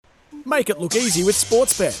Make it look easy with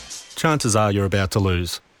Sportsbet. Chances are you're about to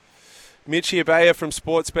lose. Mitch Ebeyer from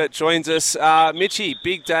Sportsbet joins us. Mitchy,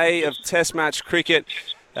 big day of Test match cricket.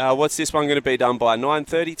 What's this one going to be done by?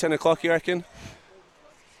 9:30, 10 o'clock, you reckon?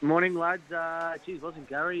 Morning, lads. Wasn't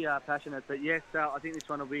Gary passionate, but yes, I think this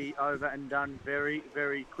one will be over and done very,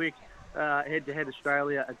 very quick. Head-to-head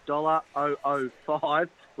Australia $1.005.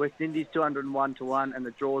 West Indies 201 to 1, and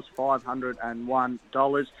the draw's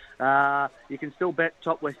 $501. You can still bet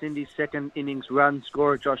top West Indies second innings run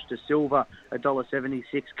scorer Josh De Silva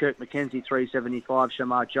 $1.76, Kirk McKenzie $3.75,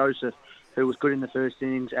 Shamar Joseph, who was good in the first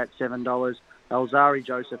innings, at $7, Alzari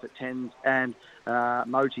Joseph at 10, and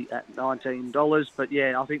Moti at $19. But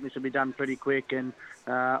yeah, I think this will be done pretty quick, and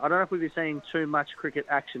I don't know if we'll be seeing too much cricket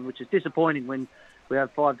action, which is disappointing when we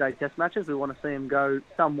have 5-day Test matches. We want to see them go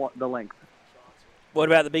somewhat the length. What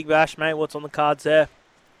about the Big Bash, mate? What's on the cards there?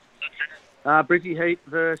 Brizzy Heat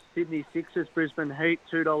versus Sydney Sixers. Brisbane Heat,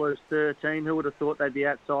 $2.13. Who would have thought they'd be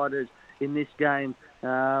outsiders in this game?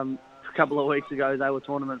 A couple of weeks ago, they were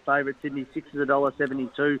tournament favourites. Sydney Sixers,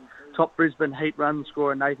 $1.72. Top Brisbane Heat run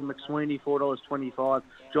scorer Nathan McSweeney, $4.25.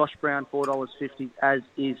 Josh Brown, $4.50, as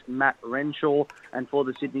is Matt Renshaw. And for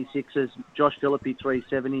the Sydney Sixers, Josh Phillippe,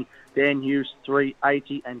 $3.70. Dan Hughes,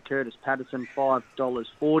 $3.80. And Curtis Patterson,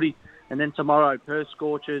 $5.40. And then tomorrow, Perth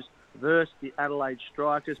Scorchers versus the Adelaide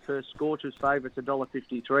Strikers. Perth Scorchers favourites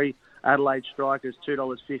 $1.53. Adelaide Strikers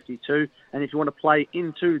 $2.52. And if you want to play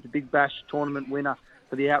into the Big Bash tournament winner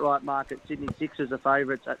for the outright market, Sydney Sixers are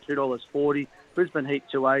favourites at $2.40. Brisbane Heat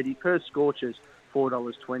 $2.80. Perth Scorchers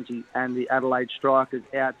 $4.20. And the Adelaide Strikers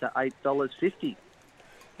out to $8.50.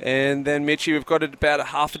 And then, Mitchy, we've got about a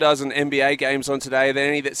half a dozen NBA games on today. Are there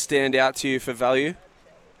any that stand out to you for value?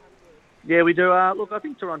 Yeah, we do. Look, I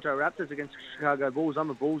think Toronto Raptors against Chicago Bulls.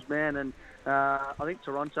 I'm a Bulls man, and I think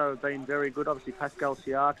Toronto have been very good. Obviously, Pascal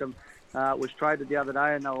Siakam was traded the other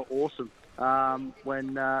day, and they were awesome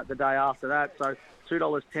when the day after that. So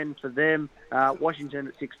 $2.10 for them. Washington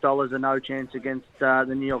at $6, a no chance against the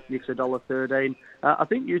New York Knicks, $1.13. I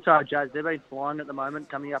think Utah Jazz, they've been flying at the moment,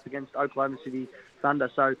 coming up against Oklahoma City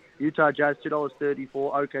Thunder. So Utah Jazz $2.34,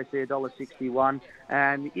 OKC $1.61,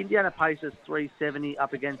 and Indiana Pacers $3.70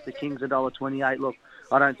 up against the Kings $1.28. Look,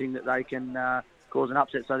 I don't think that they can cause an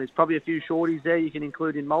upset. So there's probably a few shorties there you can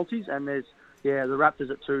include in multis, and there's the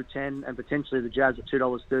Raptors at $2.10 and potentially the Jazz at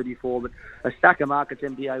 $2.34. But a stack of markets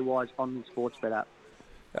NBA wise on the Sportsbet app.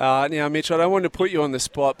 Now, Mitch, I don't want to put you on the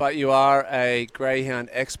spot, but you are a greyhound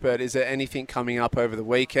expert. Is there anything coming up over the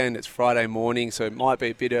weekend? It's Friday morning, so it might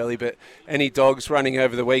be a bit early, but any dogs running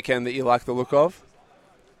over the weekend that you like the look of?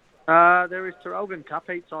 There is Traralgon Cup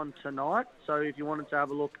heats on tonight, so if you wanted to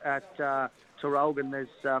have a look at Traralgon, there's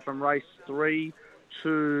from race 3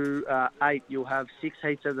 to 8, you'll have 6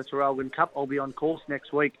 heats of the Traralgon Cup. I'll be on course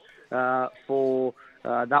next week for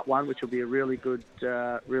that one, which will be a really good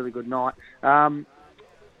night.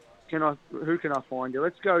 Who can I find you?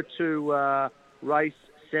 Let's go to race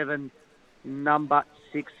 7, number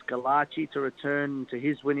 6, Galachi, to return to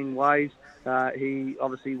his winning ways. He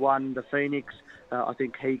obviously won the Phoenix. I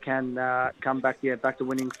think he can come back to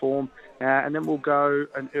winning form. And then we'll go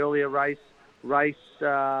an earlier race 5,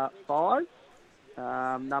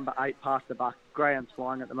 number 8, Past the Buck. Greyhound's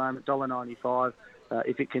flying at the moment, $1.95.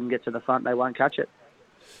 If it can get to the front, they won't catch it.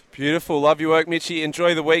 Beautiful. Love your work, Mitchy.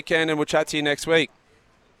 Enjoy the weekend, and we'll chat to you next week.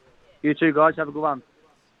 You too, guys. Have a good one.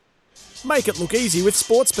 Make it look easy with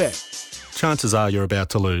Sportsbet. Chances are you're about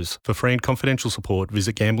to lose. For free and confidential support,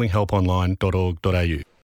 visit gamblinghelponline.org.au.